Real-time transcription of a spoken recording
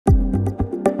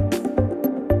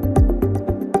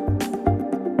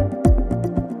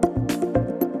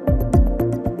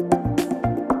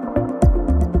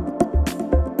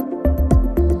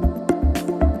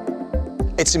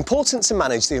It's important to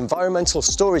manage the environmental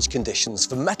storage conditions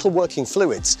for metalworking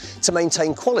fluids to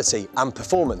maintain quality and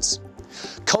performance.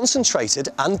 Concentrated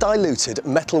and diluted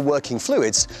metalworking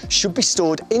fluids should be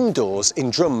stored indoors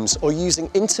in drums or using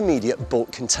intermediate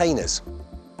bulk containers.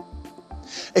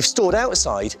 If stored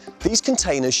outside, these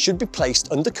containers should be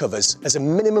placed under covers as a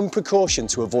minimum precaution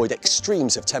to avoid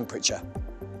extremes of temperature.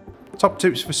 Top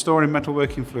tips for storing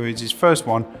metalworking fluids is, first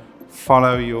one,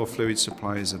 follow your fluid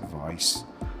supplier's advice.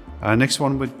 Next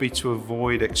one would be to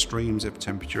avoid extremes of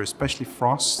temperature, especially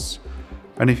frosts.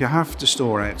 And if you have to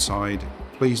store outside,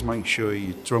 please make sure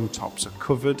your drum tops are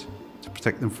covered to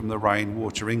protect them from the rain,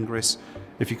 water ingress.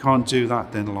 If you can't do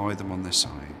that, then lie them on their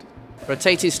side.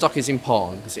 Rotating stock is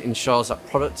important because it ensures that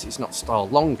product is not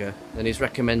stored longer than is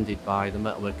recommended by the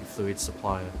metalworking fluid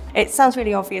supplier. It sounds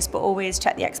really obvious, but always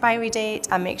check the expiry date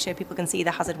and make sure people can see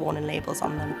the hazard warning labels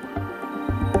on them.